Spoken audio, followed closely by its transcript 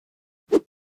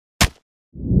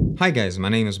Hi guys, my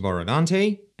name is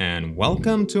Borodante, and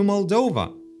welcome to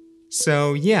Moldova.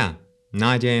 So yeah,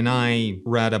 Nadia and I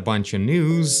read a bunch of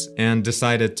news and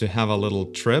decided to have a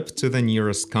little trip to the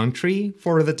nearest country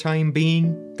for the time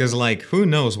being. Cause like, who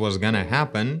knows what's gonna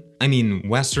happen? I mean,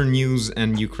 Western news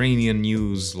and Ukrainian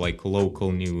news, like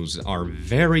local news, are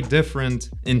very different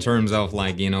in terms of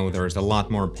like, there's a lot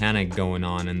more panic going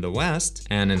on in the West.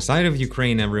 And inside of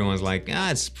Ukraine, everyone's like,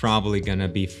 it's probably gonna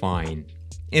be fine.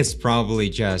 It's probably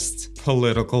just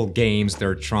political games.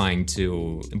 They're trying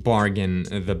to bargain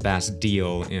the best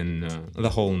deal in the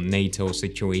whole NATO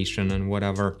situation and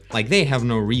whatever. Like, they have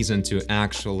no reason to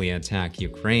actually attack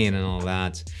Ukraine and all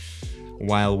that,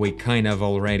 while we kind of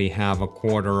already have a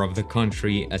quarter of the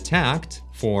country attacked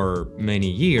for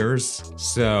many years.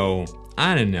 So,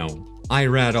 I don't know. I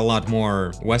read a lot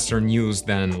more Western news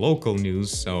than local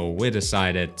news, so we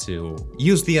decided to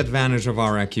use the advantage of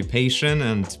our occupation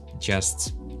and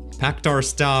just packed our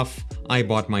stuff. I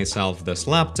bought myself this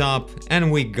laptop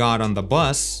and we got on the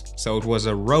bus. So it was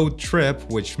a road trip,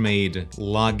 which made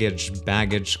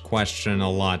baggage question a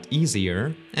lot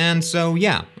easier. And so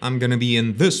yeah, I'm gonna be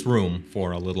in this room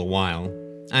for a little while.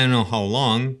 I don't know how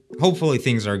long. Hopefully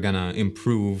things are gonna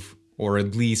improve, or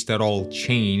at least at all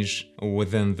change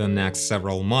within the next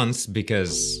several months,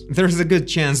 because there's a good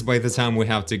chance by the time we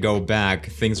have to go back,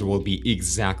 things will be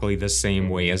exactly the same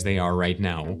way as they are right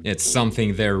now. It's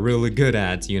something they're really good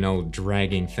at,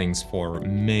 dragging things for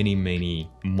many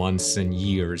months and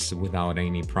years without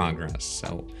any progress,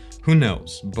 so who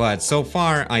knows? But so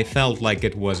far, I felt like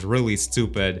it was really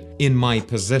stupid in my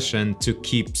position to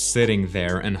keep sitting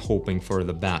there and hoping for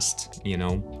the best,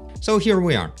 So here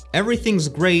we are. Everything's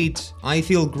great, I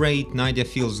feel great, Nadia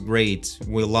feels great,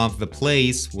 we love the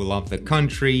place, we love the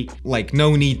country, like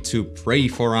no need to pray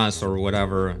for us or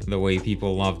whatever, the way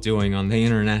people love doing on the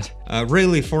internet.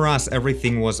 Really, for us,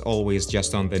 everything was always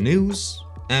just on the news,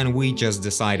 and we just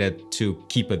decided to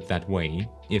keep it that way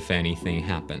if anything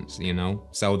happens,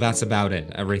 So that's about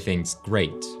it, everything's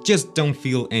great. Just don't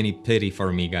feel any pity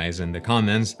for me, guys, in the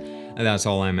comments. That's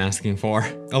all I'm asking for.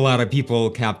 A lot of people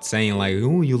kept saying like,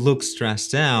 oh, you look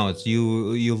stressed out,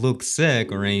 you look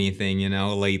sick or anything,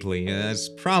 lately. It's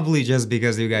probably just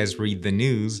because you guys read the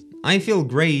news. I feel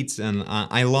great and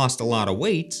I lost a lot of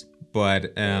weight,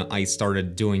 but I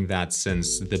started doing that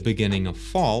since the beginning of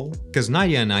fall, because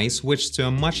Nadia and I switched to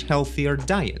a much healthier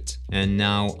diet. And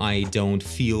now I don't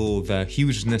feel the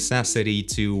huge necessity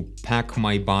to pack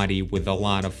my body with a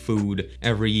lot of food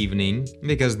every evening,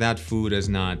 because that food is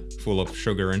not full of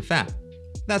sugar and fat.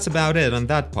 That's about it on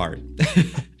that part.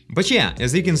 But yeah,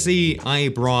 as you can see, I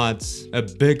brought a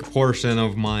big portion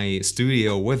of my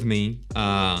studio with me.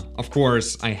 Of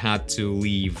course, I had to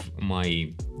leave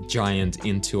my giant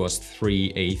Intuos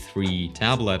 3A3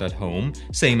 tablet at home,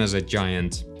 same as a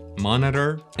giant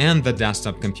monitor, and the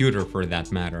desktop computer for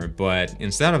that matter, but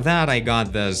instead of that I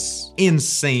got this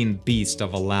insane beast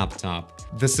of a laptop.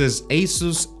 This is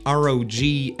Asus ROG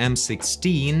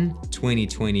M16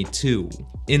 2022,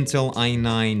 Intel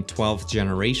i9 12th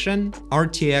generation,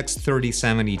 RTX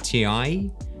 3070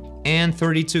 Ti, and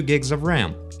 32 gigs of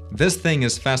RAM. This thing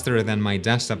is faster than my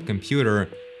desktop computer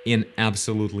in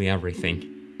absolutely everything.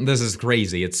 This is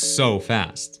crazy, it's so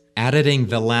fast. Editing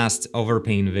the last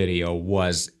Overpaint video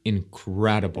was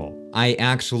incredible. I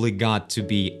actually got to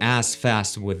be as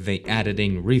fast with the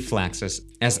editing reflexes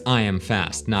as I am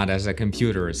fast, not as a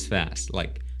computer is fast.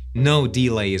 Like, no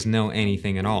delays, no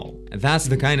anything at all. That's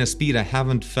the kind of speed I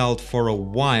haven't felt for a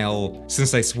while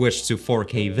since I switched to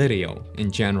 4K video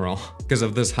in general. Because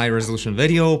of this high resolution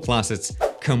video, plus it's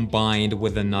combined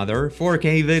with another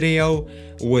 4K video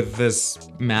with this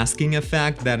masking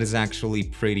effect that is actually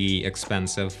pretty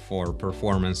expensive for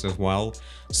performance as well.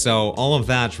 So all of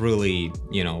that really,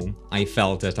 I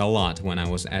felt it a lot when I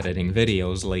was editing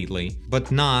videos lately,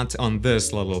 but not on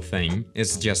this little thing.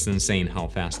 It's just insane how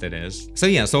fast it is. So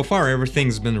yeah, so far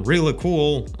everything's been really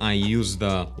cool. I use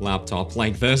the laptop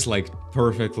like this, like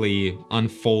perfectly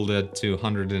unfolded to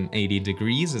 180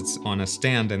 degrees. It's on a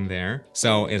stand in there,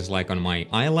 so it's like on my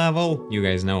eye level. You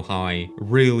guys know how I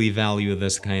really value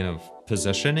this kind of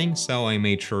positioning, so I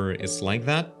made sure it's like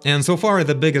that. And so far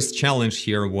the biggest challenge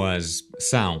here was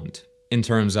sound, in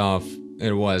terms of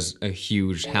it was a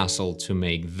huge hassle to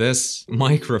make this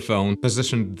microphone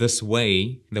positioned this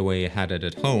way, the way I had it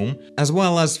at home, as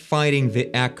well as fighting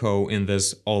the echo in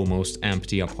this almost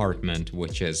empty apartment,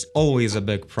 which is always a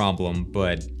big problem,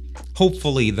 but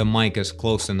hopefully the mic is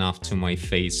close enough to my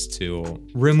face to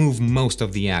remove most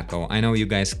of the echo. I know you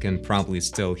guys can probably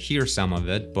still hear some of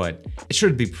it, but it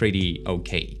should be pretty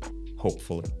okay,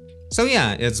 hopefully. So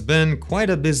yeah, it's been quite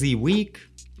a busy week.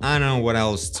 I don't know what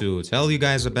else to tell you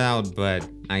guys about, but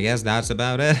I guess that's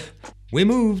about it. We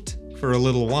moved for a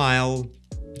little while,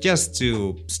 just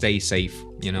to stay safe,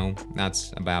 you know,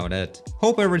 that's about it.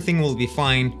 Hope everything will be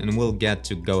fine and we'll get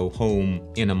to go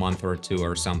home in a month or two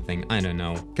or something, I don't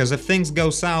know. Cause if things go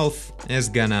south, it's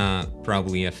gonna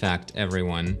probably affect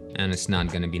everyone and it's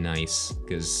not gonna be nice,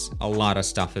 cause a lot of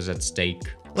stuff is at stake.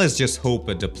 Let's just hope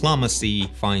a diplomacy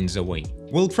finds a way.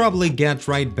 We'll probably get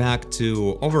right back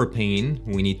to Overpain.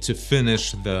 We need to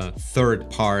finish the third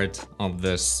part of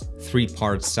this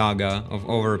 3-part saga of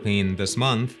Overpain this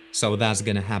month. So that's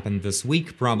gonna happen this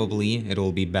week probably.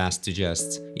 It'll be best to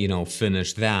just, you know,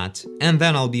 finish that. And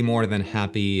then I'll be more than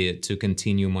happy to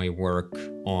continue my work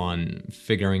on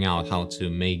figuring out how to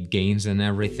make games and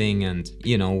everything, and,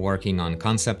 you know, working on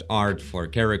concept art for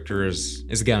characters.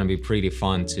 It's gonna be pretty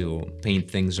fun to paint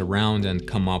things around and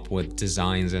come up with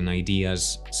designs and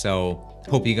ideas. So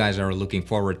hope you guys are looking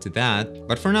forward to that.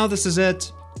 But for now, this is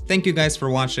it. Thank you guys for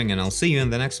watching and I'll see you in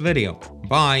the next video.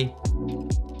 Bye!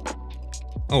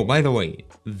 Oh, by the way,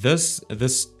 this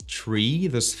tree,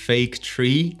 this fake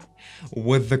tree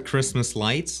with the Christmas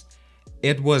lights,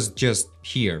 it was just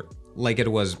here. Like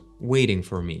it was waiting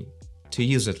for me to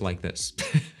use it like this.